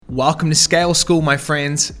Welcome to Scale School, my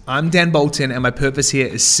friends. I'm Dan Bolton, and my purpose here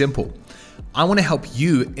is simple. I want to help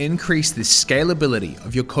you increase the scalability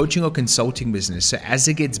of your coaching or consulting business so as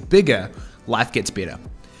it gets bigger, life gets better.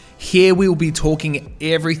 Here we will be talking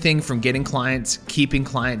everything from getting clients, keeping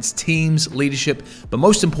clients, teams, leadership, but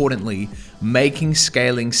most importantly, making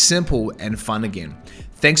scaling simple and fun again.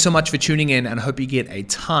 Thanks so much for tuning in, and I hope you get a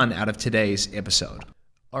ton out of today's episode.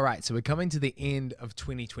 All right, so we're coming to the end of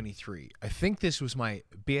 2023. I think this was my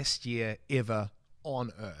best year ever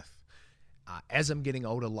on earth. As I'm getting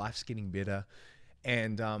older, life's getting better.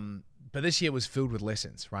 And but this year was filled with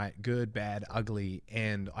lessons, right? Good, bad, ugly.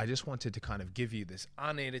 And I just wanted to kind of give you this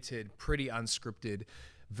unedited, pretty unscripted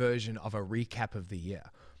version of a recap of the year.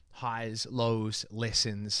 Highs, lows,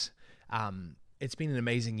 lessons. It's been an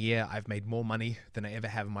amazing year. I've made more money than I ever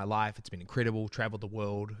have in my life. It's been incredible. Traveled the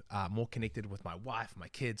world, more connected with my wife, my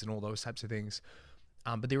kids, and all those types of things.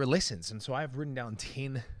 But there are lessons. And so I've written down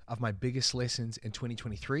 10 of my biggest lessons in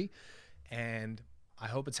 2023. And I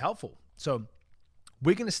hope it's helpful. So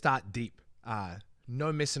we're going to start deep.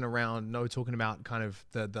 No messing around. No talking about kind of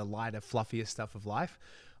the lighter, fluffier stuff of life.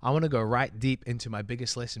 I want to go right deep into my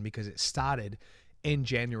biggest lesson because it started in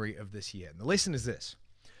January of this year. And the lesson is this.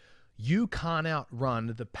 You can't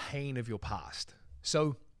outrun the pain of your past.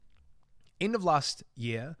 So end of last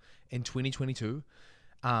year in 2022,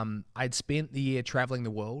 I'd spent the year traveling the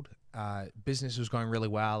world. Business was going really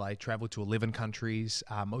well. I traveled to 11 countries,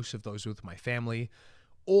 most of those with my family,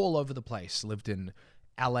 all over the place. Lived in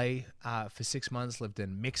LA for 6 months, lived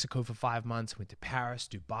in Mexico for 5 months, went to Paris,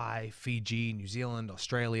 Dubai, Fiji, New Zealand,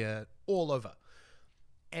 Australia, all over.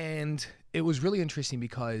 And it was really interesting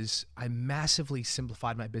because I massively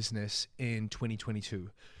simplified my business in 2022.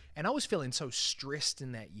 And I was feeling so stressed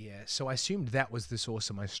in that year. So I assumed that was the source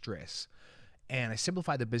of my stress. And I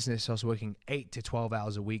simplified the business. I was working 8 to 12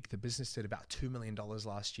 hours a week. The business did about $2 million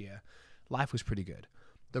last year. Life was pretty good.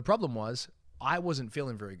 The problem was I wasn't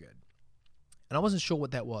feeling very good. And I wasn't sure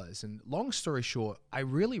what that was. And long story short, I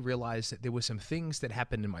really realized that there were some things that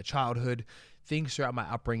happened in my childhood, things throughout my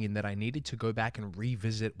upbringing that I needed to go back and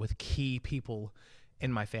revisit with key people in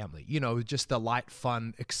my family. You know, just the light,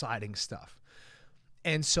 fun, exciting stuff.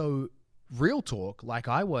 And so real talk, like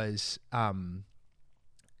I was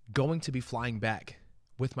going to be flying back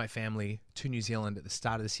with my family to New Zealand at the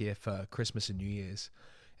start of this year for Christmas and New Year's.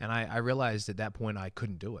 And I realized at that point I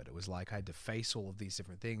couldn't do it. It was like I had to face all of these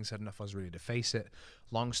different things. I don't know if I was ready to face it.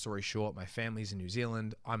 Long story short, my family's in New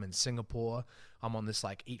Zealand. I'm in Singapore. I'm on this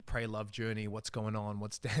like eat, pray, love journey. What's going on?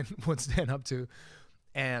 What's Dan up to?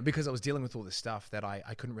 And because I was dealing with all this stuff that I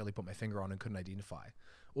couldn't really put my finger on and couldn't identify.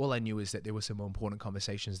 All I knew is that there were some more important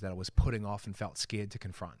conversations that I was putting off and felt scared to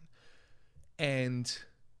confront. And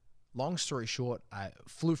long story short, I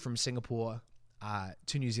flew from Singapore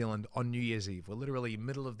to New Zealand on New Year's Eve. We're literally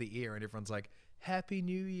middle of the year and everyone's like, Happy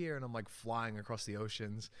New Year. And I'm like flying across the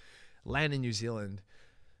oceans, land in New Zealand.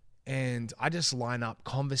 And I just line up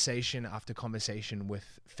conversation after conversation with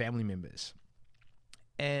family members.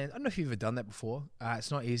 And I don't know if you've ever done that before. It's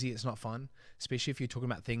not easy. It's not fun, especially if you're talking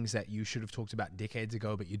about things that you should have talked about decades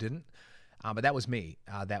ago, but you didn't. But that was me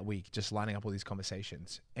that week, just lining up all these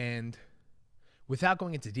conversations. And without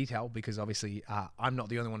going into detail, because obviously I'm not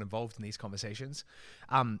the only one involved in these conversations,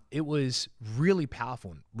 it was really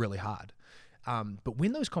powerful and really hard. But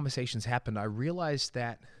when those conversations happened, I realized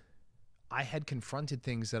that I had confronted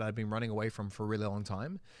things that I'd been running away from for a really long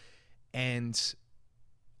time, and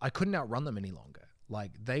I couldn't outrun them any longer.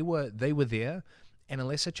 Like they were there, and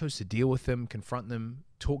unless I chose to deal with them, confront them,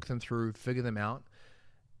 talk them through, figure them out,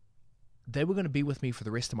 they were going to be with me for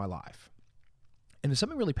the rest of my life. And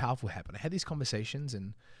something really powerful happened. I had these conversations,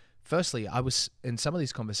 and firstly, I was in some of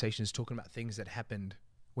these conversations talking about things that happened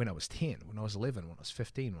when I was 10, when I was 11, when I was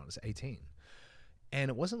 15, when I was 18. And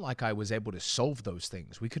it wasn't like I was able to solve those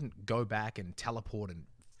things. We couldn't go back and teleport and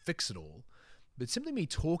fix it all. But simply me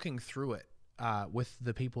talking through it with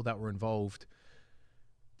the people that were involved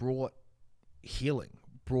brought healing,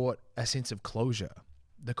 brought a sense of closure.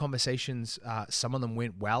 The conversations, some of them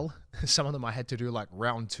went well. Some of them I had to do like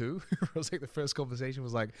round 2. It was like the first conversation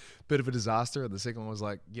was like a bit of a disaster, and the second one was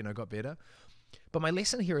like, got better. But my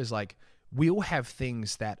lesson here is like, we all have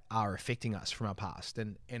things that are affecting us from our past.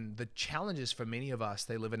 And the challenges for many of us,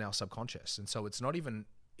 they live in our subconscious. And so it's not even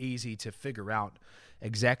easy to figure out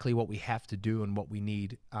exactly what we have to do and what we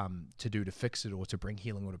need to do to fix it or to bring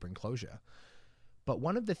healing or to bring closure. But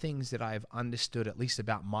one of the things that I've understood, at least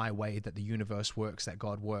about my way that the universe works, that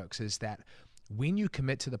God works, is that when you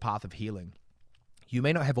commit to the path of healing, you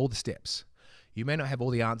may not have all the steps. You may not have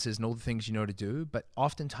all the answers and all the things you know to do, but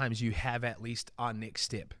oftentimes you have at least our next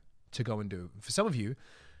step to go and do. For some of you,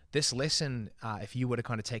 this lesson, if you were to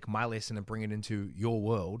kind of take my lesson and bring it into your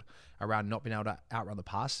world around not being able to outrun the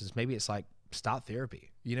past, is maybe it's like start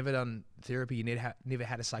therapy. You never done therapy, you never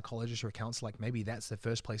had a psychologist or a counselor. Like maybe that's the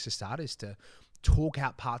first place to start, is to talk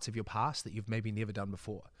out parts of your past that you've maybe never done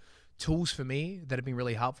before. Tools for me that have been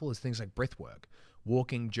really helpful is things like breath work,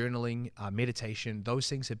 walking, journaling, meditation. Those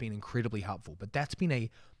things have been incredibly helpful. But that's been a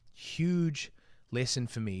huge lesson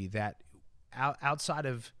for me that outside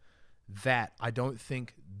of that, I don't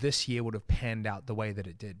think this year would have panned out the way that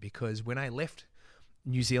it did, because when I left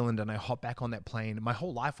New Zealand and I hopped back on that plane, my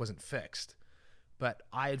whole life wasn't fixed, but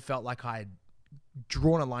I had felt like I had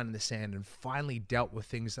drawn a line in the sand and finally dealt with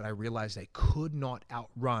things that I realized I could not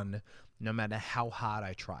outrun no matter how hard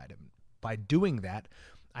I tried. And by doing that,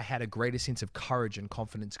 I had a greater sense of courage and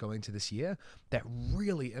confidence going into this year that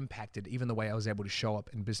really impacted even the way I was able to show up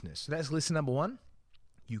in business. So that's lesson number one.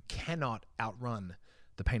 You cannot outrun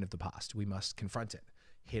the pain of the past. We must confront it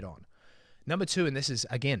head on. Number two, and this is,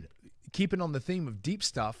 again, keeping on the theme of deep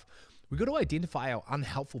stuff, we got to identify our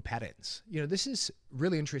unhelpful patterns. This is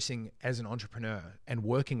really interesting as an entrepreneur and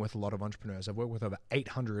working with a lot of entrepreneurs. I've worked with over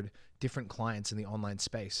 800 different clients in the online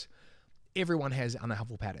space. Everyone has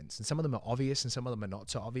unhelpful patterns, and some of them are obvious and some of them are not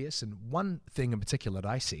so obvious. And one thing in particular that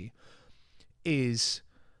I see is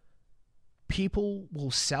people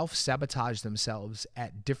will self-sabotage themselves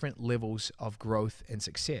at different levels of growth and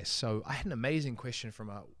success. So I had an amazing question from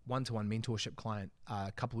a one-to-one mentorship client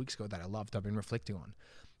a couple of weeks ago that I loved, I've been reflecting on.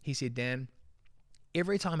 He said, Dan,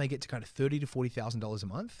 every time I get to kind of $30,000 to $40,000 a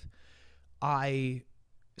month, I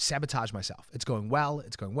sabotage myself. It's going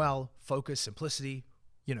well, focus, simplicity,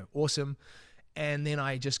 awesome. And then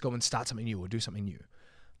I just go and start something new or do something new.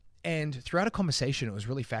 And throughout a conversation, it was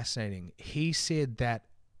really fascinating. He said that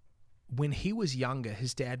when he was younger,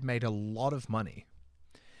 his dad made a lot of money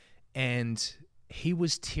and he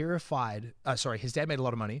was terrified. His dad made a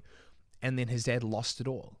lot of money and then his dad lost it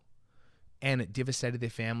all. And it devastated their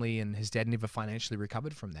family and his dad never financially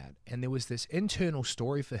recovered from that. And there was this internal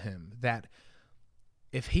story for him that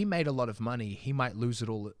if he made a lot of money, he might lose it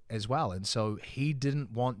all as well. And so he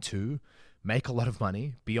didn't want to make a lot of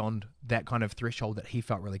money beyond that kind of threshold that he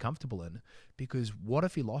felt really comfortable in, because what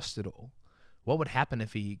if he lost it all? What would happen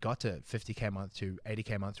if he got to 50K a month to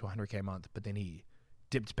 80K a month to 100K a month, but then he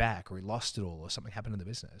dipped back or he lost it all or something happened in the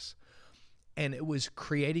business? And it was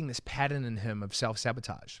creating this pattern in him of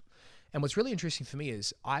self-sabotage. And what's really interesting for me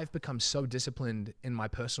is I've become so disciplined in my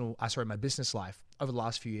my business life over the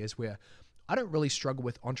last few years, where I don't really struggle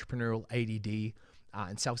with entrepreneurial ADD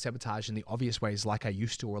and self-sabotage in the obvious ways like I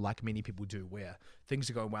used to, or like many people do, where things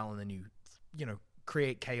are going well and then you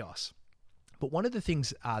create chaos. But one of the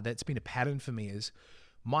things that's been a pattern for me is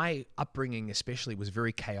my upbringing especially was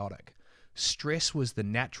very chaotic. Stress was the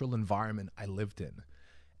natural environment I lived in.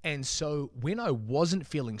 And so when I wasn't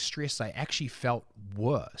feeling stressed, I actually felt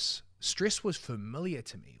worse. Stress was familiar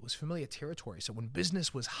to me. It was familiar territory. So when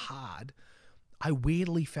business was hard, I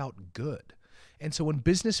weirdly felt good. And so when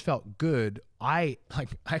business felt good, I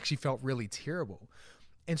actually felt really terrible.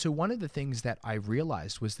 And so one of the things that I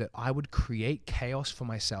realized was that I would create chaos for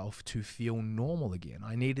myself to feel normal again.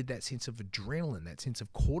 I needed that sense of adrenaline, that sense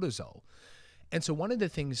of cortisol. And so one of the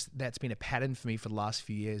things that's been a pattern for me for the last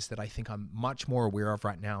few years that I think I'm much more aware of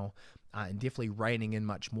right now, and definitely reining in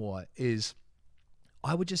much more, is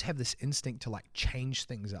I would just have this instinct to change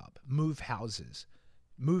things up, move houses,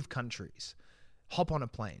 move countries, hop on a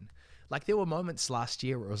plane. There were moments last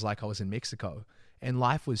year where it was like I was in Mexico and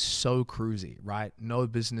life was so cruisy, right? No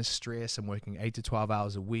business stress. I'm working 8 to 12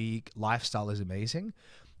 hours a week. Lifestyle is amazing.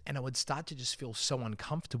 And I would start to just feel so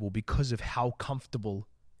uncomfortable because of how comfortable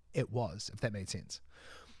it was, if that made sense.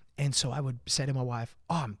 And so I would say to my wife,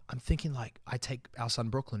 I'm thinking I take our son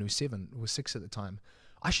Brooklyn, who's 6 at the time,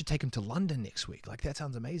 I should take him to London next week. That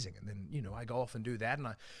sounds amazing. And then, I go off and do that and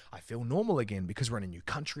I feel normal again because we're in a new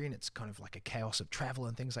country and it's kind of like a chaos of travel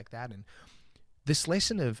and things like that. And this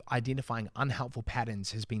lesson of identifying unhelpful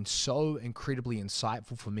patterns has been so incredibly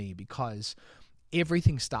insightful for me, because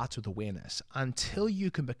everything starts with awareness. Until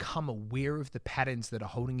you can become aware of the patterns that are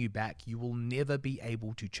holding you back, you will never be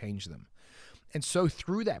able to change them. And so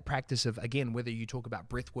through that practice of, again, whether you talk about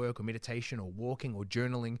breath work or meditation or walking or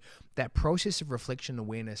journaling, that process of reflection and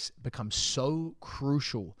awareness becomes so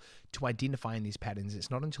crucial to identifying these patterns. It's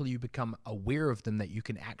not until you become aware of them that you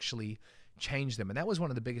can actually change them. And that was one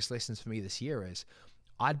of the biggest lessons for me this year, is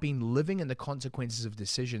I'd been living in the consequences of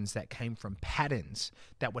decisions that came from patterns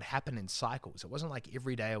that would happen in cycles. It wasn't like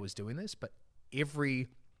every day I was doing this, but every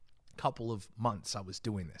couple of months I was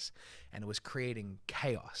doing this, and it was creating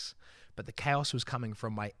chaos. but the chaos was coming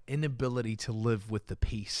from my inability to live with the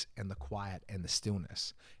peace and the quiet and the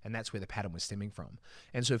stillness. And that's where the pattern was stemming from.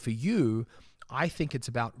 And so for you, I think it's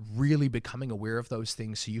about really becoming aware of those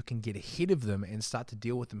things so you can get ahead of them and start to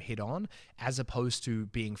deal with them head on, as opposed to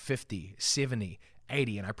being 50, 70,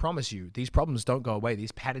 80. And I promise you, these problems don't go away.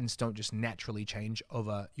 These patterns don't just naturally change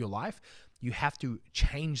over your life. You have to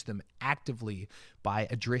change them actively by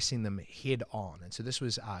addressing them head on. And so this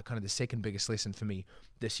was kind of the second biggest lesson for me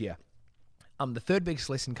this year. The third biggest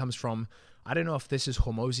lesson comes from, I don't know if this is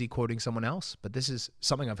Hormozi quoting someone else, but this is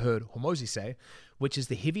something I've heard Hormozi say, which is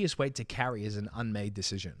the heaviest weight to carry is an unmade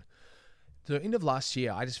decision. The end of last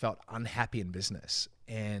year, I just felt unhappy in business,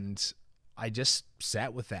 and I just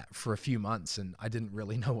sat with that for a few months, and I didn't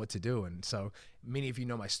really know what to do. And so many of you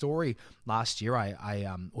know my story. Last year,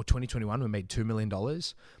 or 2021, we made $2 million.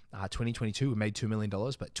 2022, we made $2 million,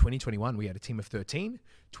 but 2021, we had a team of 13.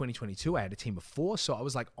 2022, I had a team of 4. So I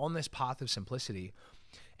was like on this path of simplicity,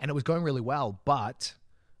 and it was going really well, but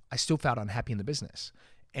I still felt unhappy in the business.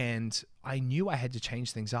 And I knew I had to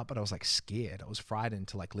change things up, but I was like scared. I was frightened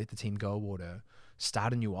to like let the team go, or to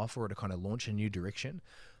start a new offer, or to kind of launch a new direction.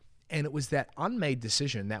 And it was that unmade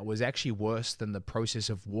decision that was actually worse than the process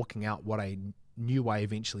of walking out what I knew I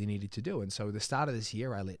eventually needed to do. And so at the start of this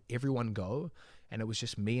year, I let everyone go, and it was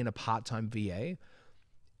just me and a part-time VA.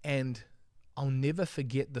 And I'll never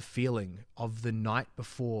forget the feeling of the night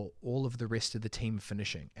before all of the rest of the team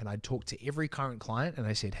finishing. And I talked to every current client and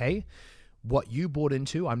I said, hey, what you bought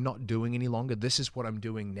into, I'm not doing any longer. This is what I'm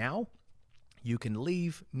doing now. You can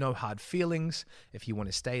leave, no hard feelings. If you want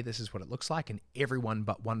to stay, this is what it looks like. And everyone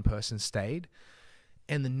but one person stayed.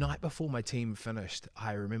 And the night before my team finished,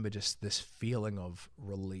 I remember just this feeling of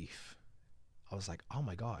relief. I was like, oh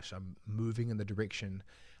my gosh, I'm moving in the direction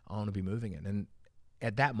I want to be moving in. And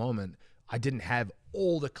at that moment, I didn't have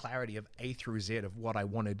all the clarity of A through Z of what I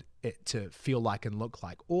wanted it to feel like and look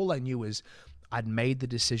like. All I knew is I'd made the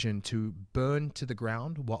decision to burn to the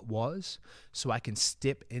ground what was so I can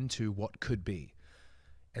step into what could be.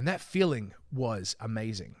 And that feeling was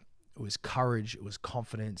amazing. It was courage. It was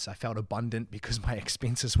confidence. I felt abundant because my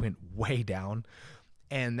expenses went way down.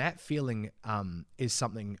 And that feeling is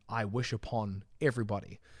something I wish upon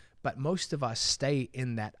everybody. But most of us stay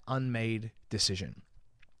in that unmade decision.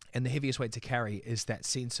 And the heaviest weight to carry is that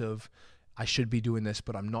sense of, I should be doing this,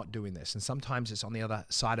 but I'm not doing this. And sometimes it's on the other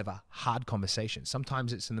side of a hard conversation.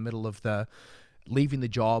 Sometimes it's in the middle of the leaving the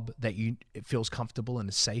job that it feels comfortable and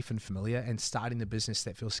is safe and familiar, and starting the business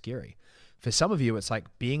that feels scary. For some of you, it's like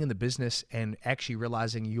being in the business and actually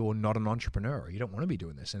realizing you're not an entrepreneur, or you don't want to be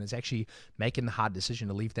doing this. And it's actually making the hard decision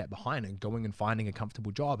to leave that behind and going and finding a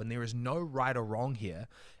comfortable job. And there is no right or wrong here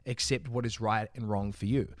except what is right and wrong for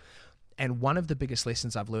you. And one of the biggest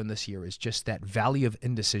lessons I've learned this year is just that value of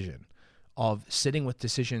indecision, of sitting with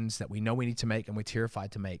decisions that we know we need to make and we're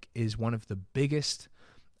terrified to make, is one of the biggest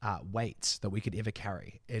weights that we could ever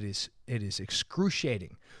carry. It is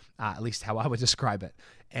excruciating, at least how I would describe it.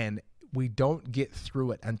 And we don't get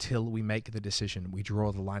through it until we make the decision. We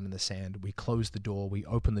draw the line in the sand, we close the door, we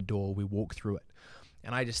open the door, we walk through it.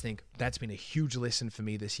 And I just think that's been a huge lesson for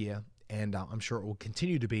me this year. And I'm sure it will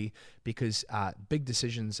continue to be, because big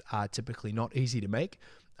decisions are typically not easy to make,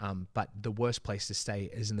 but the worst place to stay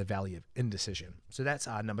is in the valley of indecision. So that's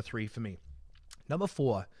number 3 for me. Number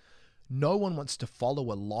 4, no one wants to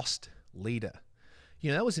follow a lost leader.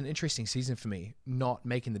 You know, that was an interesting season for me, not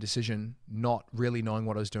making the decision, not really knowing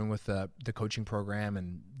what I was doing with the coaching program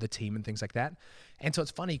and the team and things like that. And so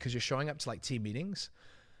it's funny because you're showing up to like team meetings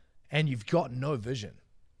and you've got no vision.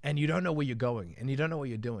 And you don't know where you're going, and you don't know what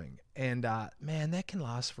you're doing. And man, that can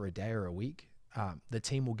last for a day or a week. The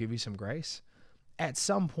team will give you some grace. At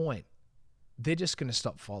some point, they're just going to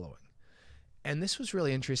stop following. And this was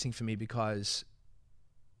really interesting for me because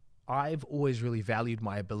I've always really valued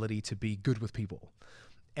my ability to be good with people.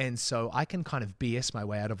 And so I can kind of BS my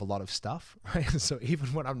way out of a lot of stuff, right? So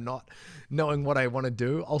even when I'm not knowing what I want to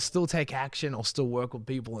do, I'll still take action. I'll still work with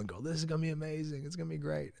people and go, this is going to be amazing. It's going to be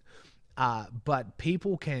great. But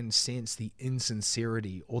people can sense the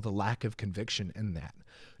insincerity or the lack of conviction in that.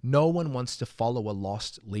 No one wants to follow a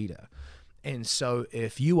lost leader. And so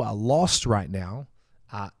if you are lost right now,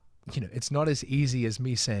 it's not as easy as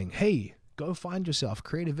me saying, hey, go find yourself,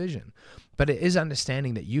 create a vision. But it is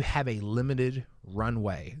understanding that you have a limited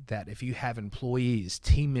runway, that if you have employees,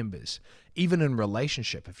 team members, even in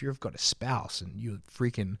relationship, if you've got a spouse and you're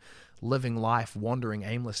freaking living life wandering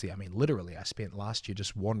aimlessly. I mean, literally, I spent last year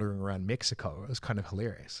just wandering around Mexico. It was kind of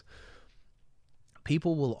hilarious.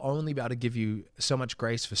 People will only be able to give you so much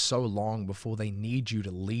grace for so long before they need you to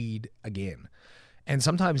lead again. And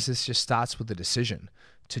sometimes this just starts with a decision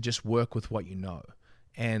to just work with what you know.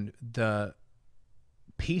 And the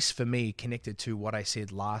piece for me connected to what I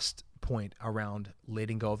said last point around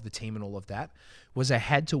letting go of the team and all of that was I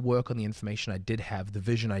had to work on the information I did have, the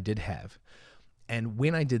vision I did have. And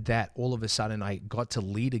when I did that, all of a sudden I got to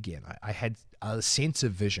lead again. I had a sense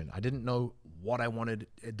of vision. I didn't know what I wanted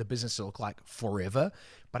the business to look like forever,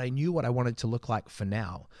 but I knew what I wanted to look like for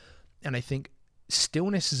now. And I think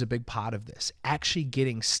stillness is a big part of this. Actually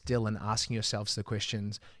getting still and asking yourselves the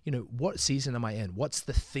questions, what season am I in? What's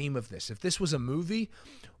the theme of this? If this was a movie,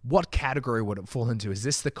 what category would it fall into? Is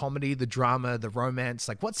this the comedy, the drama, the romance?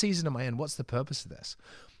 Like, what season am I in? What's the purpose of this?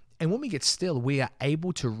 And when we get still, we are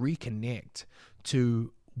able to reconnect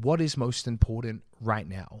to what is most important right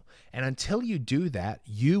now. And until you do that,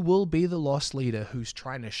 you will be the lost leader who's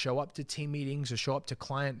trying to show up to team meetings or show up to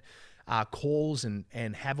client calls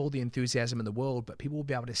and have all the enthusiasm in the world, but people will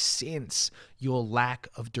be able to sense your lack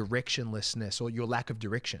of directionlessness or your lack of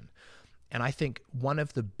direction. And I think one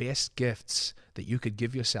of the best gifts that you could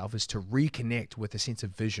give yourself is to reconnect with a sense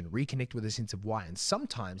of vision, reconnect with a sense of why. And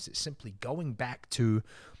sometimes it's simply going back to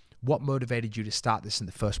what motivated you to start this in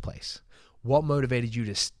the first place. What motivated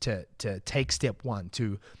you to take step one,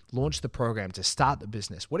 to launch the program, to start the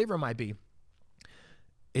business, whatever it might be.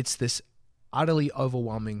 It's this utterly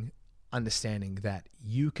overwhelming understanding that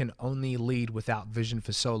you can only lead without vision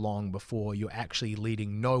for so long before you're actually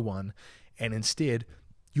leading no one, and instead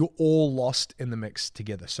you're all lost in the mix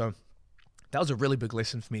together. So that was a really big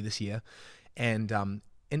lesson for me this year. And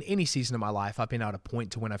in any season of my life, I've been at a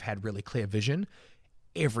point to when I've had really clear vision.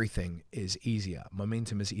 Everything is easier.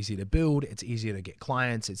 Momentum is easier to build. It's easier to get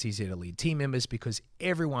clients. It's easier to lead team members because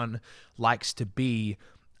everyone likes to be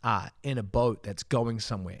in a boat that's going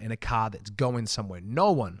somewhere, in a car that's going somewhere.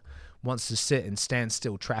 No one wants to sit and stand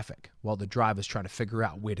still traffic while the driver's trying to figure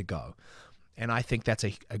out where to go. And I think that's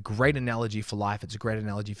a great analogy for life. It's a great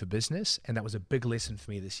analogy for business. And that was a big lesson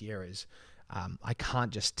for me this year is I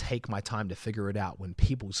can't just take my time to figure it out when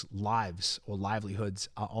people's lives or livelihoods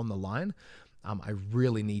are on the line. I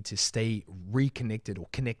really need to stay reconnected or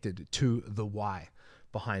connected to the why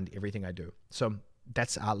behind everything I do. So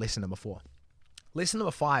that's lesson number 4. Lesson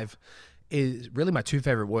number 5 is really my 2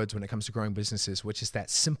 favorite words when it comes to growing businesses, which is that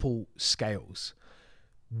simple scales.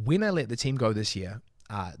 When I let the team go this year,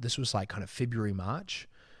 this was like kind of February, March,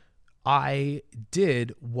 I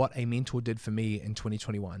did what a mentor did for me in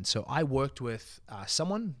 2021. So I worked with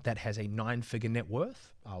someone that has a 9-figure net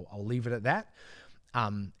worth. I'll leave it at that.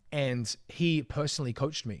 And he personally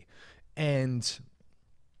coached me. And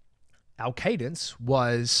our cadence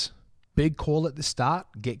was big call at the start,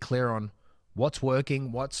 get clear on what's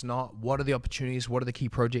working, what's not, what are the opportunities, what are the key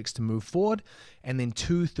projects to move forward, and then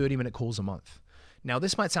 2 30-minute calls a month. Now,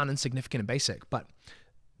 this might sound insignificant and basic, but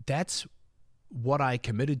that's what I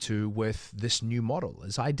committed to with this new model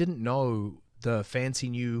is I didn't know the fancy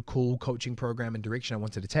new cool coaching program and direction I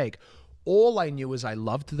wanted to take. All I knew is I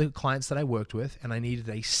loved the clients that I worked with and I needed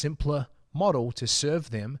a simpler model to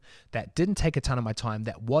serve them that didn't take a ton of my time,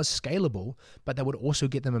 that was scalable, but that would also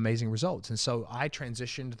get them amazing results. And so I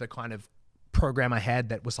transitioned the kind of program I had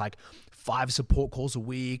that was like 5 support calls a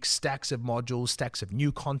week, stacks of modules, stacks of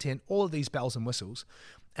new content, all of these bells and whistles.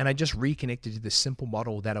 And I just reconnected to this simple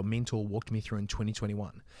model that a mentor walked me through in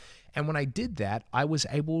 2021. And when I did that, I was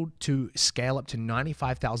able to scale up to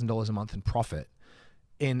 $95,000 a month in profit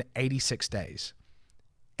in 86 days.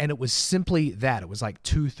 And it was simply that. It was like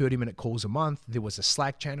 2 30-minute calls a month. There was a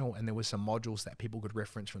Slack channel and there was some modules that people could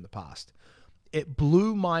reference from the past. It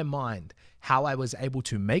blew my mind how I was able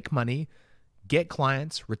to make money, get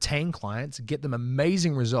clients, retain clients, get them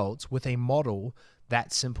amazing results with a model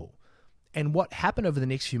that simple. And what happened over the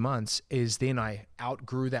next few months is then I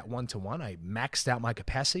outgrew that one-to-one. I maxed out my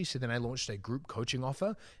capacity. So then I launched a group coaching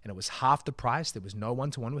offer and it was half the price. There was no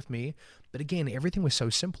one-to-one with me. But again, everything was so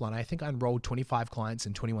simple. And I think I enrolled 25 clients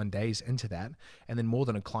in 21 days into that. And then more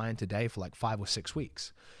than a client a day for like 5 or 6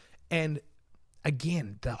 weeks. And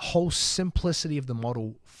again, the whole simplicity of the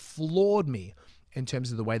model floored me in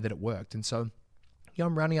terms of the way that it worked. And so,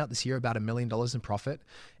 I'm rounding out this year about $1 million in profit.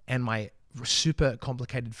 And my super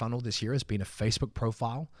complicated funnel this year has been a Facebook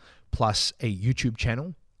profile plus a YouTube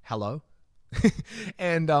channel. Hello.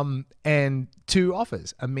 and 2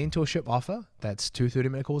 offers, a mentorship offer that's 2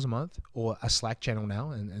 30-minute calls a month, or a Slack channel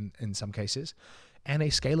now in some cases, and a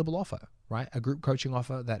scalable offer, right? A group coaching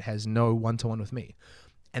offer that has no one-to-one with me.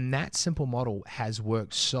 And that simple model has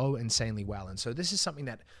worked so insanely well. And so this is something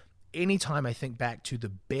that anytime I think back to the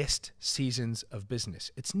best seasons of business,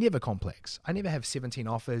 it's never complex. I never have 17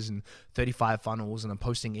 offers and 35 funnels and I'm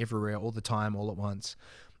posting everywhere all the time, all at once.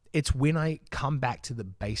 It's when I come back to the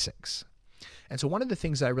basics. And so one of the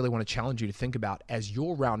things that I really want to challenge you to think about as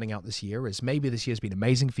you're rounding out this year is maybe this year's been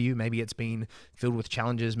amazing for you. Maybe it's been filled with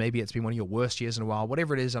challenges. Maybe it's been one of your worst years in a while.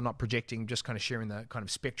 Whatever it is, I'm not projecting, just kind of sharing the kind of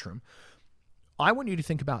spectrum. I want you to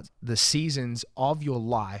think about the seasons of your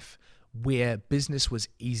life where business was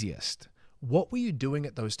easiest. What were you doing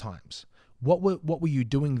at those times? What were you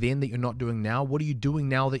doing then that you're not doing now? What are you doing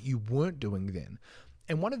now that you weren't doing then?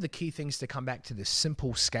 And one of the key things to come back to this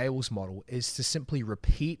simple scales model is to simply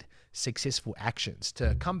repeat successful actions,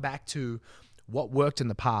 to come back to what worked in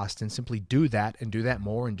the past and simply do that and do that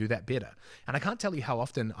more and do that better. And I can't tell you how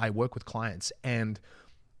often I work with clients and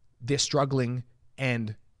they're struggling,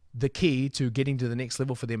 and the key to getting to the next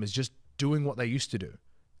level for them is just doing what they used to do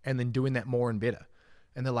and then doing that more and better.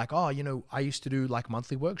 And they're like, oh, I used to do like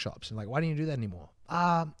monthly workshops. And like, why don't you do that anymore?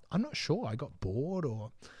 I'm not sure. I got bored,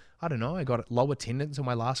 or I don't know. I got low attendance on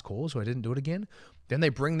my last call, so I didn't do it again. Then they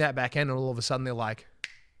bring that back in and all of a sudden they're like,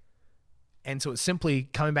 and so it's simply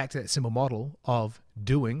coming back to that simple model of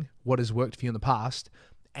doing what has worked for you in the past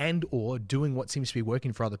and or doing what seems to be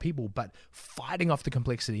working for other people, but fighting off the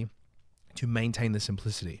complexity to maintain the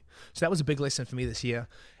simplicity. So that was a big lesson for me this year.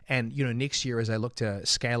 And next year, as I look to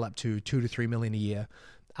scale up to 2 to 3 million a year,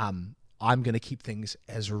 I'm going to keep things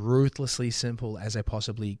as ruthlessly simple as I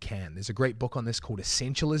possibly can. There's a great book on this called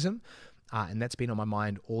Essentialism, and that's been on my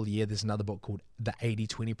mind all year. There's another book called The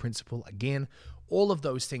 80-20 Principle. Again, all of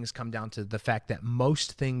those things come down to the fact that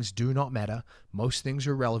most things do not matter. Most things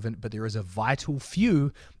are relevant, but there is a vital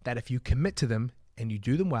few that if you commit to them and you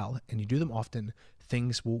do them well and you do them often,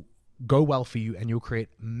 things will go well for you and you'll create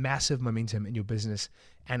massive momentum in your business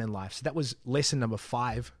and in life. So that was lesson number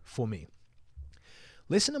 5 for me.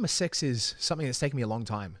 Lesson number 6 is something that's taken me a long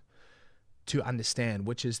time to understand,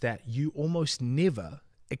 which is that you almost never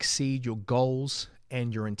exceed your goals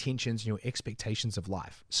and your intentions and your expectations of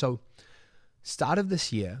life. So start of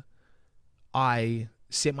this year, I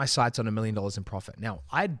set my sights on $1 million in profit. Now,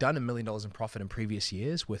 I'd done $1 million in profit in previous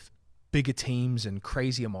years with bigger teams and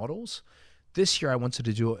crazier models. This year, I wanted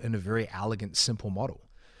to do it in a very elegant, simple model.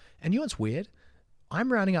 And what's weird?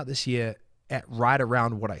 I'm rounding out this year at right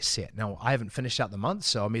around what I set. Now, I haven't finished out the month,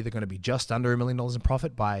 so I'm either going to be just under $1 million in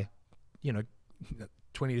profit by,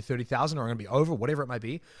 20 to 30,000, or I'm going to be over, whatever it might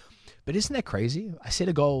be. But isn't that crazy? I set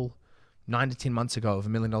a goal 9 to 10 months ago of $1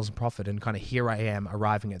 million in profit, and kind of here I am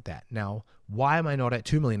arriving at that. Now, why am I not at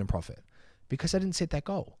 2 million in profit? Because I didn't set that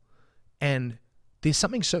goal. And there's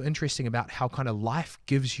something so interesting about how kind of life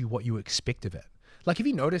gives you what you expect of it. Like, have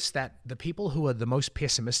you noticed that the people who are the most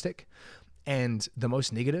pessimistic and the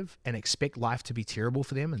most negative and expect life to be terrible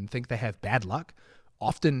for them and think they have bad luck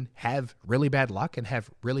often have really bad luck and have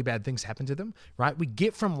really bad things happen to them, right? We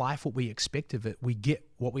get from life what we expect of it. We get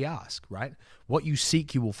what we ask, right? What you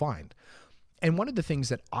seek, you will find. And one of the things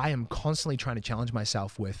that I am constantly trying to challenge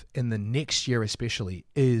myself with in the next year especially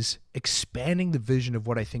is expanding the vision of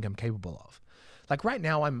what I think I'm capable of. Like right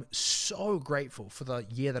now, I'm so grateful for the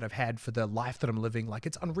year that I've had, for the life that I'm living. Like,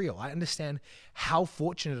 it's unreal. I understand how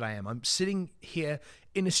fortunate I am. I'm sitting here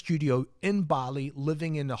in a studio in Bali,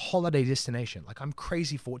 living in a holiday destination. Like, I'm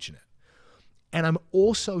crazy fortunate. And I'm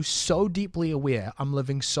also so deeply aware I'm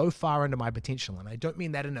living so far under my potential. And I don't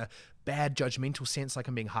mean that in a bad judgmental sense, like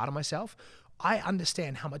I'm being hard on myself. I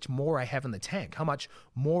understand how much more I have in the tank, how much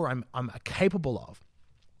more I'm capable of.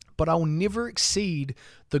 But I'll never exceed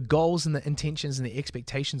the goals and the intentions and the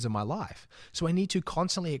expectations of my life. So I need to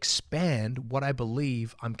constantly expand what I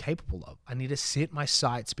believe I'm capable of. I need to set my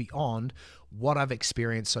sights beyond what I've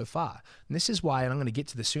experienced so far. And this is why, and I'm going to get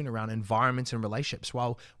to this soon, around environments and relationships,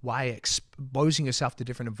 why exposing yourself to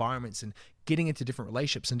different environments and getting into different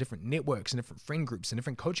relationships and different networks and different friend groups and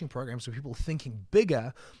different coaching programs with people thinking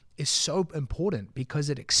bigger is so important, because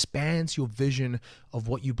it expands your vision of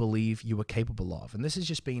what you believe you are capable of. And this has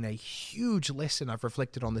just been a huge lesson I've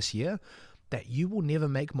reflected on this year, that you will never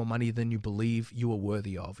make more money than you believe you are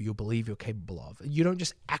worthy of, you believe you're capable of. You don't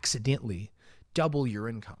just accidentally double your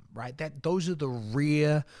income, right? Those are the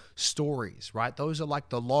rare stories, right? Those are like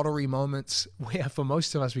the lottery moments where for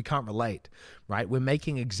most of us, we can't relate, right? We're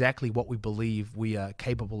making exactly what we believe we are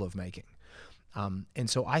capable of making. And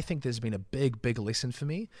so I think there's been a big lesson for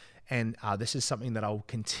me. And this is something that I'll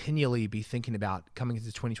continually be thinking about coming into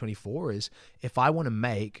 2024 is, if I want to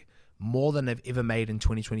make more than I've ever made in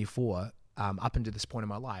 2024 up until this point in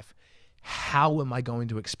my life, how am I going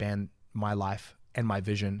to expand my life and my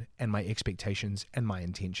vision and my expectations and my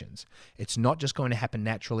intentions? It's not just going to happen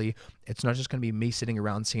naturally. It's not just going to be me sitting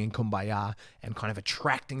around singing Kumbaya and kind of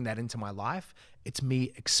attracting that into my life. It's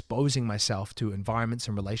me exposing myself to environments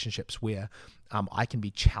and relationships where I can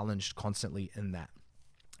be challenged constantly in that.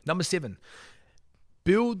 Number 7,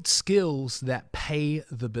 build skills that pay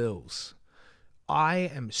the bills.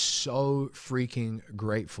 I am so freaking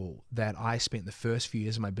grateful that I spent the first few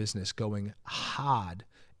years of my business going hard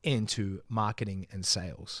into marketing and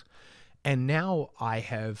sales. And now I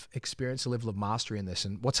have experienced a level of mastery in this.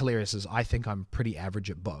 And what's hilarious is I think I'm pretty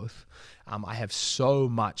average at both. I have so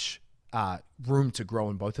much room to grow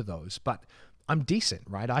in both of those, but I'm decent,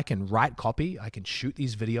 right? I can write copy. I can shoot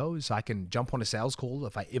these videos. I can jump on a sales call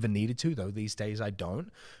if I ever needed to, though these days I don't.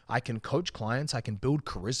 I can coach clients. I can build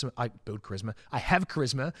charisma. I have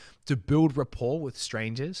charisma to build rapport with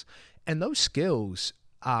strangers. And those skills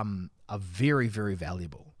are very, very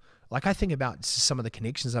valuable. Like I think about some of the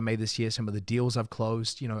connections I made this year, some of the deals I've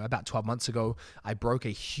closed. About 12 months ago, I broke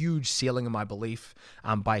a huge ceiling in my belief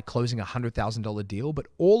by closing a $100,000 deal. But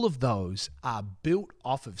all of those are built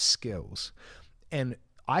off of skills. And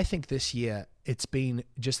I think this year, it's been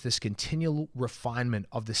just this continual refinement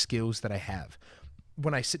of the skills that I have.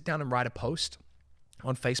 When I sit down and write a post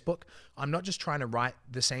on Facebook, I'm not just trying to write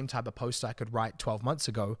the same type of post I could write 12 months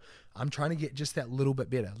ago. I'm trying to get just that little bit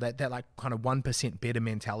better, that like kind of 1% better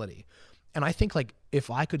mentality. And I think like if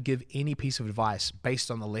I could give any piece of advice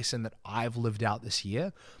based on the lesson that I've lived out this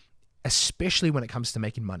year, especially when it comes to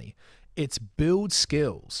making money, it's build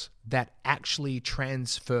skills that actually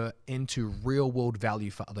transfer into real world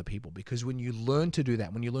value for other people. Because when you learn to do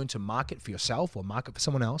that, when you learn to market for yourself or market for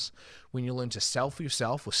someone else, when you learn to sell for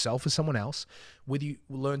yourself or sell for someone else, whether you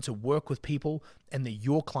learn to work with people and they're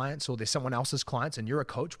your clients or they're someone else's clients and you're a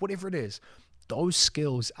coach, whatever it is, those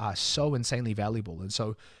skills are so insanely valuable. And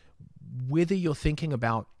so whether you're thinking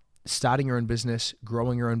about starting your own business,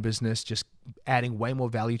 growing your own business, just adding way more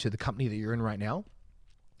value to the company that you're in right now,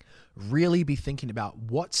 really be thinking about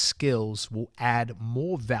what skills will add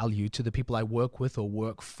more value to the people I work with or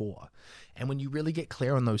work for. And when you really get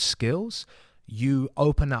clear on those skills, you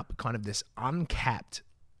open up kind of this uncapped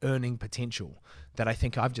earning potential that I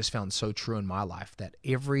think I've just found so true in my life, that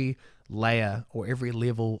every layer or every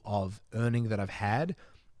level of earning that I've had,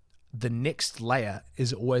 the next layer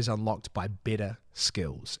is always unlocked by better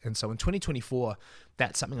skills. And so in 2024,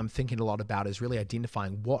 that's something I'm thinking a lot about, is really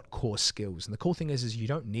identifying what core skills. And the cool thing is you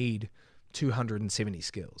don't need 270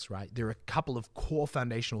 skills, right? There are a couple of core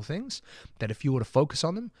foundational things that if you were to focus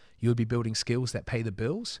on them, you would be building skills that pay the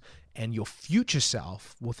bills, and your future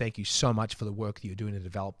self will thank you so much for the work that you're doing to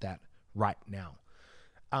develop that right now.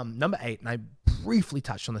 Number 8, and I briefly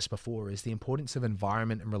touched on this before, is the importance of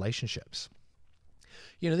environment and relationships.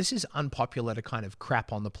 This is unpopular to kind of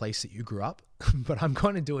crap on the place that you grew up, but I'm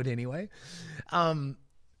going to do it anyway.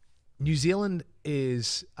 New Zealand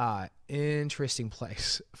is an interesting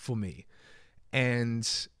place for me. And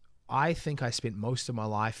I think I spent most of my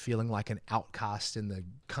life feeling like an outcast in the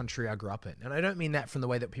country I grew up in. And I don't mean that from the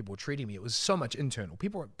way that people were treating me. It was so much internal.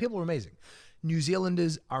 People are amazing. New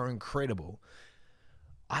Zealanders are incredible.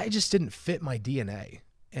 I just didn't fit my DNA.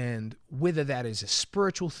 And whether that is a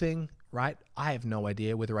spiritual thing, right? I have no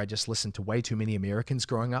idea. Whether I just listened to way too many Americans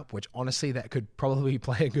growing up, which honestly, that could probably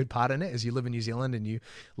play a good part in it. As you live in New Zealand and you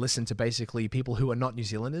listen to basically people who are not New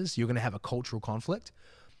Zealanders, you're going to have a cultural conflict.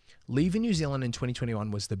 Leaving New Zealand in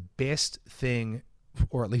 2021 was the best thing,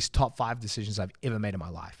 or at least top 5 decisions I've ever made in my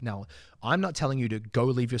life. Now, I'm not telling you to go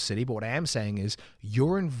leave your city, but what I am saying is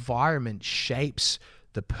your environment shapes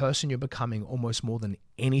the person you're becoming almost more than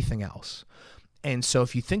anything else. And so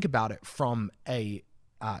if you think about it from a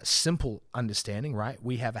simple understanding, right?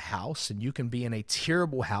 We have a house, and you can be in a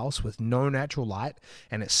terrible house with no natural light,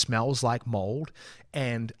 and it smells like mold,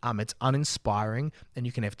 and it's uninspiring, and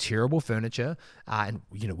you can have terrible furniture. And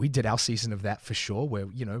we did our season of that for sure, where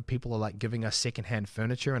people are like giving us secondhand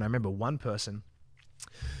furniture. And I remember one person.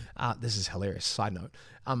 This is hilarious. Side note.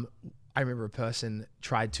 I remember a person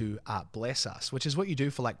tried to bless us, which is what you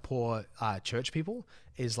do for like poor church people,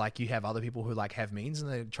 is like you have other people who like have means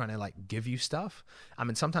and they're trying to like give you stuff.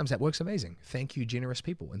 And sometimes that works amazing. Thank you, generous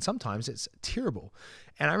people. And sometimes it's terrible.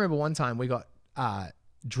 And I remember one time we got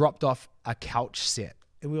dropped off a couch set,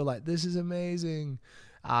 and we were like, this is amazing.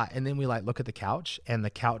 And then we like look at the couch, and the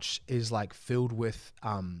couch is like filled with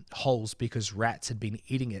holes because rats had been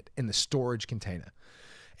eating it in the storage container.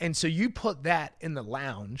 And so you put that in the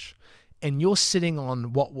lounge, and you're sitting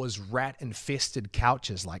on what was rat-infested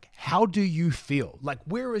couches. Like, how do you feel? Like,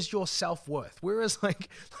 where is your self-worth? Where is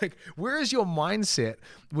where is your mindset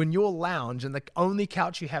when your lounge and the only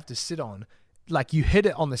couch you have to sit on, like you hit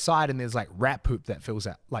it on the side and there's like rat poop that fills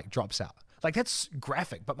out, like drops out. Like, that's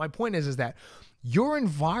graphic. But my point is that your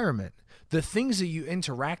environment, the things that you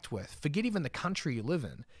interact with, forget even the country you live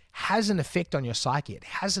in, has an effect on your psyche. It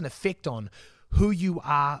has an effect on who you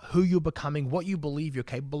are, who you're becoming, what you believe you're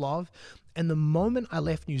capable of. And the moment I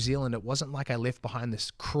left New Zealand, it wasn't like I left behind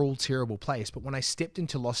this cruel, terrible place. But when I stepped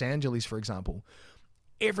into Los Angeles, for example,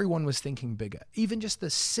 everyone was thinking bigger. Even just the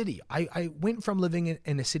city. I went from living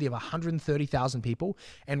in a city of 130,000 people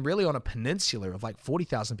and really on a peninsula of like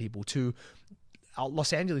 40,000 people to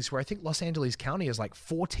Los Angeles, where I think Los Angeles County is like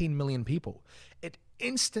 14 million people. It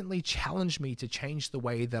instantly challenged me to change the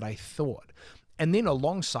way that I thought. And then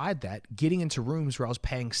alongside that, getting into rooms where I was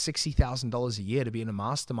paying $60,000 a year to be in a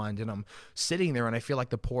mastermind, and I'm sitting there and I feel like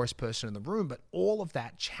the poorest person in the room, but all of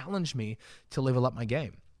that challenged me to level up my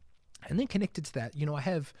game. And then connected to that, I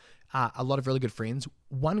have a lot of really good friends.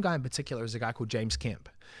 One guy in particular is a guy called James Kemp.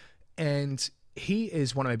 And he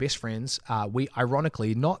is one of my best friends. We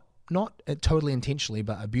ironically, not totally intentionally,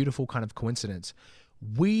 but a beautiful kind of coincidence,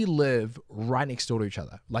 we live right next door to each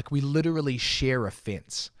other. Like we literally share a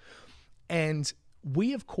fence. And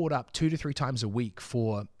we have caught up 2 to 3 times a week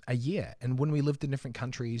for a year. And when we lived in different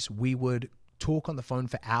countries, we would talk on the phone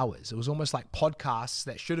for hours. It was almost like podcasts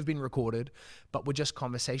that should have been recorded, but were just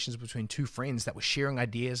conversations between 2 friends that were sharing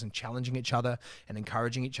ideas and challenging each other and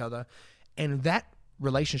encouraging each other. And that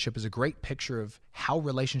relationship is a great picture of how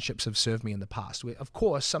relationships have served me in the past. Of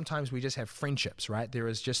course, sometimes we just have friendships, right? There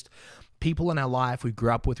is just people in our life we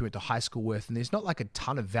grew up with, we went to high school with, and there's not like a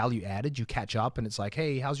ton of value added. You catch up and it's like,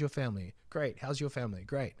 hey, how's your family? Great. How's your family?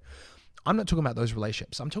 Great. I'm not talking about those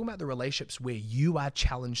relationships. I'm talking about the relationships where you are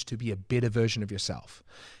challenged to be a better version of yourself.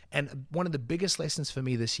 And one of the biggest lessons for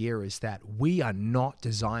me this year is that we are not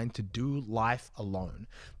designed to do life alone.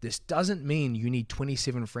 This doesn't mean you need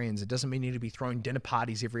 27 friends. It doesn't mean you need to be throwing dinner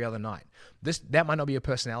parties every other night. That might not be your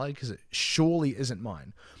personality because it surely isn't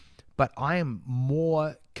mine. But I am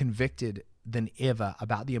more convicted than ever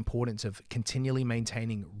about the importance of continually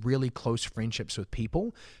maintaining really close friendships with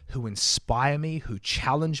people who inspire me, who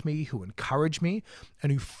challenge me, who encourage me,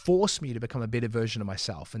 and who force me to become a better version of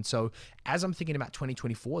myself. And so as I'm thinking about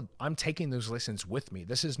 2024, I'm taking those lessons with me.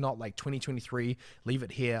 This is not like 2023, leave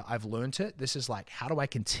it here, I've learned it. This is like, how do I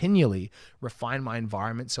continually refine my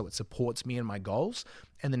environment so it supports me and my goals?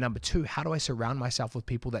 And then number 2, how do I surround myself with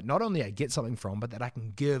people that not only I get something from, but that I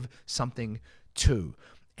can give something to?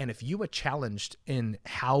 And if you were challenged in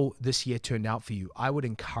how this year turned out for you, I would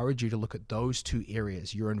encourage you to look at those 2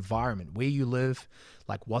 areas, your environment, where you live,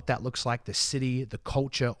 like what that looks like, the city, the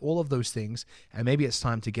culture, all of those things. And maybe it's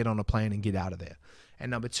time to get on a plane and get out of there. And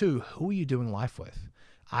number 2, who are you doing life with?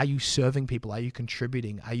 Are you serving people? Are you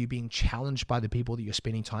contributing? Are you being challenged by the people that you're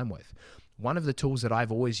spending time with? One of the tools that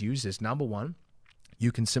I've always used is number 1,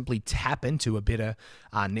 you can simply tap into a better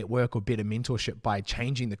network or better mentorship by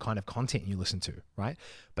changing the kind of content you listen to, right?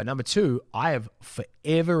 But number 2, I have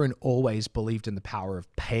forever and always believed in the power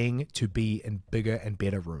of paying to be in bigger and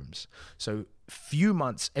better rooms. So few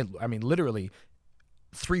months, literally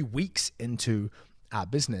 3 weeks into our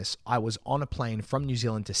business, I was on a plane from New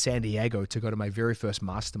Zealand to San Diego to go to my very first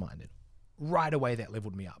mastermind. And right away, that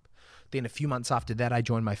leveled me up. Then a few months after that, I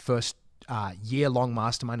joined my first year-long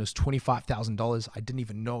mastermind. It was $25,000. I didn't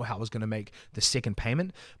even know how I was going to make the second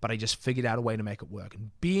payment, but I just figured out a way to make it work.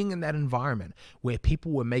 And being in that environment where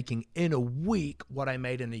people were making in a week what I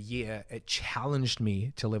made in a year, it challenged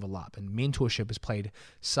me to level up. And mentorship has played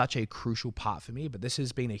such a crucial part for me, but this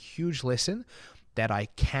has been a huge lesson that I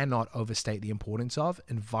cannot overstate the importance of: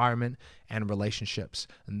 environment and relationships.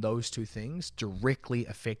 And those 2 things directly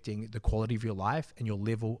affecting the quality of your life and your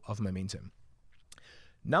level of momentum.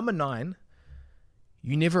 Number 9,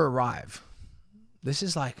 you never arrive. This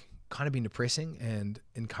is like kind of been depressing and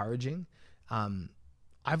encouraging.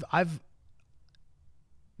 I've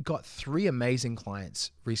got 3 amazing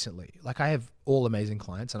clients recently. Like I have all amazing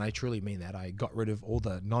clients, and I truly mean that. I got rid of all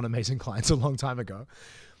the non-amazing clients a long time ago.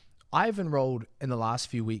 I've enrolled in the last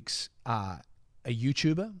few weeks a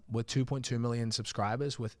YouTuber with 2.2 million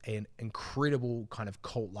subscribers with an incredible kind of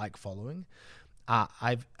cult-like following.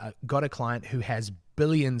 I've got a client who has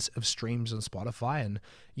billions of streams on Spotify, and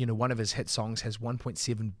one of his hit songs has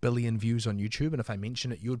 1.7 billion views on YouTube. And if I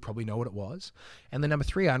mention it, you would probably know what it was. And then number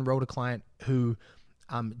 3, I enrolled a client who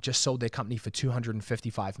just sold their company for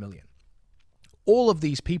 $255 million. All of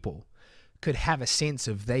these people could have a sense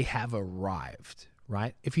of they have arrived,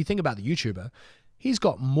 right? If you think about the YouTuber, he's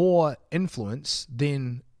got more influence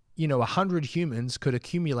than 100 humans could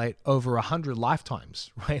accumulate over 100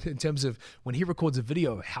 lifetimes, right? In terms of when he records a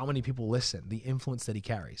video, how many people listen, the influence that he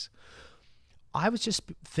carries. I was just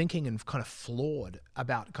thinking and kind of floored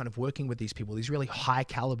about kind of working with these people, these really high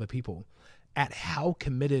caliber people, at how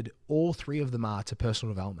committed all 3 of them are to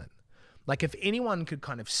personal development. Like if anyone could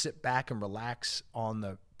kind of sit back and relax on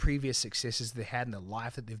the previous successes they had in the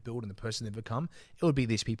life that they've built and the person they've become, it would be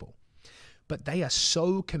these people. but they are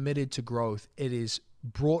so committed to growth. It has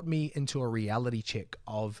brought me into a reality check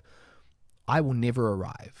of I will never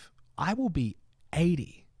arrive. I will be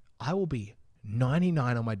 80. I will be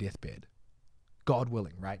 99 on my deathbed, God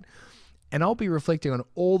willing, right? And I'll be reflecting on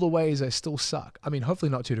all the ways I still suck. I mean, hopefully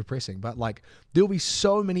not too depressing, but like there'll be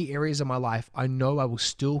so many areas of my life I know I will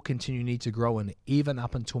still continue need to grow in, even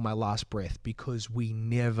up until my last breath, because we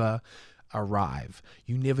never arrive.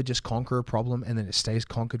 You never just conquer a problem and then it stays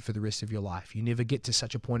conquered for the rest of your life. You never get to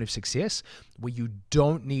such a point of success where you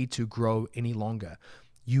don't need to grow any longer.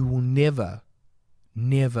 You will never,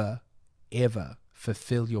 ever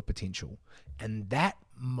fulfill your potential. And that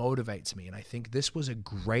motivates me. And I think this was a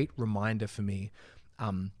great reminder for me,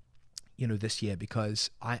 this year,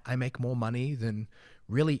 because I make more money than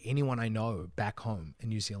really anyone I know back home in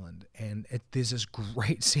New Zealand. And there's this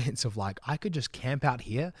great sense of like, I could just camp out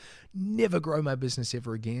here, never grow my business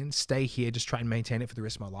ever again, stay here, just try and maintain it for the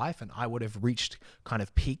rest of my life. And I would have reached kind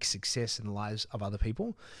of peak success in the lives of other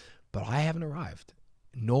people, but I haven't arrived,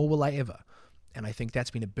 nor will I ever. And I think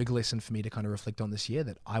that's been a big lesson for me to kind of reflect on this year,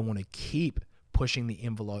 that I want to keep pushing the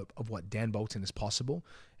envelope of what Dan Bolton is possible,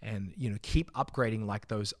 and keep upgrading like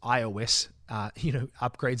those iOS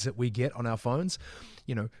upgrades that we get on our phones.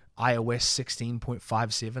 iOS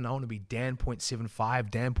 16.57. I want to be Dan.75,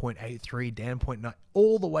 Dan.83, Dan.9,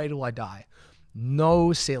 all the way till I die.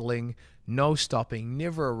 No settling, no stopping,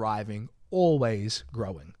 never arriving, always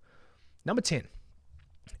growing. Number 10,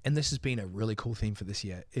 and this has been a really cool theme for this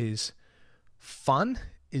year, is fun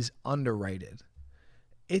is underrated.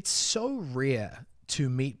 It's so rare to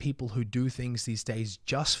meet people who do things these days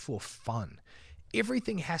just for fun.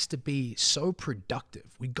 Everything has to be so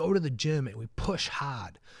productive. We go to the gym and we push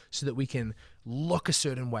hard so that we can look a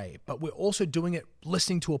certain way, but we're also doing it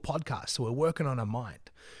listening to a podcast, so we're working on our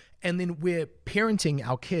mind. And then we're parenting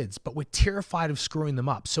our kids, but we're terrified of screwing them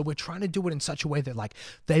up. So we're trying to do it in such a way that like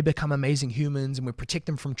they become amazing humans, and we protect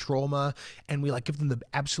them from trauma, and we like give them the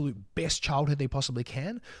absolute best childhood they possibly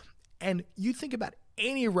can. And you think about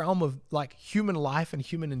any realm of like human life and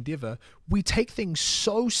human endeavor, we take things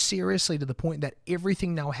so seriously to the point that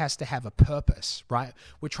everything now has to have a purpose, right?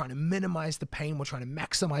 We're trying to minimize the pain. We're trying to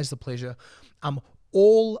maximize the pleasure,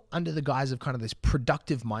 all under the guise of kind of this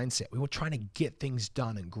productive mindset. We were trying to get things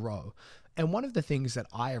done and grow. And one of the things that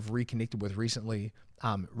I have reconnected with recently,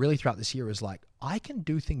 really throughout this year, is like, I can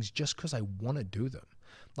do things just because I want to do them.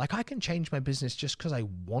 Like I can change my business just because I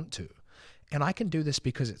want to. And I can do this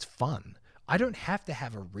because it's fun. I don't have to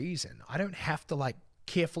have a reason. I don't have to like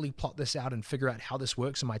carefully plot this out and figure out how this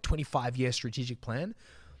works in my 25-year strategic plan.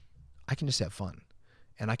 I can just have fun,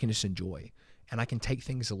 and I can just enjoy, and I can take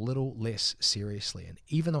things a little less seriously. And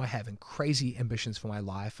even though I have crazy ambitions for my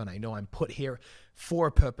life, and I know I'm put here for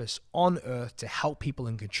a purpose on earth to help people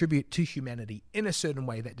and contribute to humanity in a certain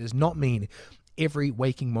way, that does not mean every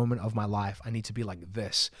waking moment of my life I need to be like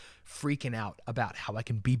this, freaking out about how I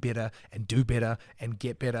can be better and do better and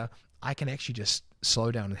get better. I can actually just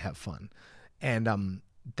slow down and have fun. And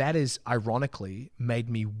that has ironically made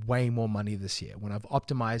me way more money this year. When I've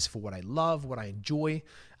optimized for what I love, what I enjoy,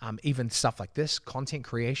 even stuff like this, content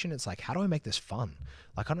creation, it's like, how do I make this fun?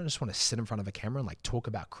 Like, I don't just want to sit in front of a camera and like talk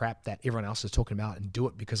about crap that everyone else is talking about and do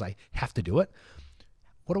it because I have to do it.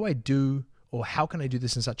 What do I do? Or how can I do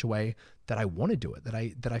this in such a way that I want to do it, that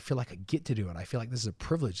I feel like I get to do it? I feel like this is a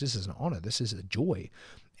privilege, this is an honor, this is a joy.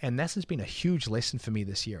 And this has been a huge lesson for me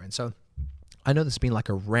this year. And so I know this has been like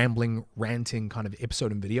a rambling, ranting kind of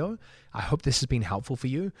episode and video. I hope this has been helpful for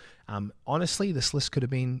you. Honestly, this list could have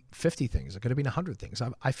been 50 things. It could have been 100 things.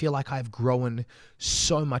 I feel like I've grown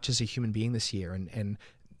so much as a human being this year, and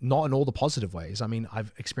not in all the positive ways. I mean,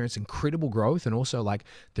 I've experienced incredible growth, and also like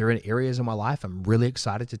there are areas in my life I'm really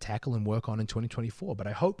excited to tackle and work on in 2024. But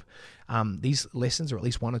I hope these lessons, or at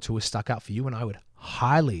least one or two, are stuck out for you. And I would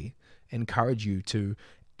highly encourage you to,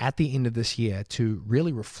 at the end of this year, to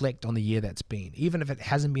really reflect on the year that's been. Even if it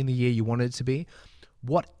hasn't been the year you wanted it to be,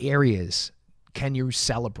 what areas can you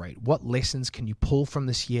celebrate? What lessons can you pull from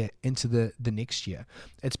this year into the next year?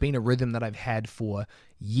 It's been a rhythm that I've had for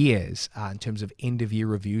years in terms of end of year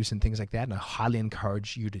reviews and things like that. And I highly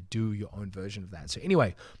encourage you to do your own version of that. So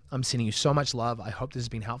anyway, I'm sending you so much love. I hope this has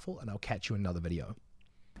been helpful, and I'll catch you in another video.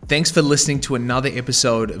 Thanks for listening to another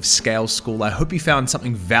episode of Scale School. I hope you found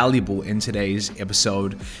something valuable in today's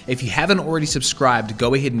episode. If you haven't already subscribed,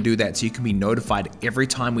 go ahead and do that so you can be notified every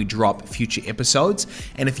time we drop future episodes.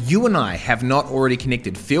 And if you and I have not already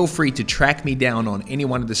connected, feel free to track me down on any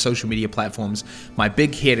one of the social media platforms. My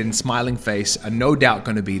big head and smiling face are no doubt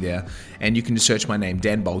going to be there. And you can just search my name,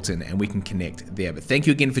 Dan Bolton, and we can connect there. But thank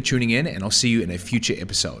you again for tuning in, and I'll see you in a future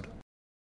episode.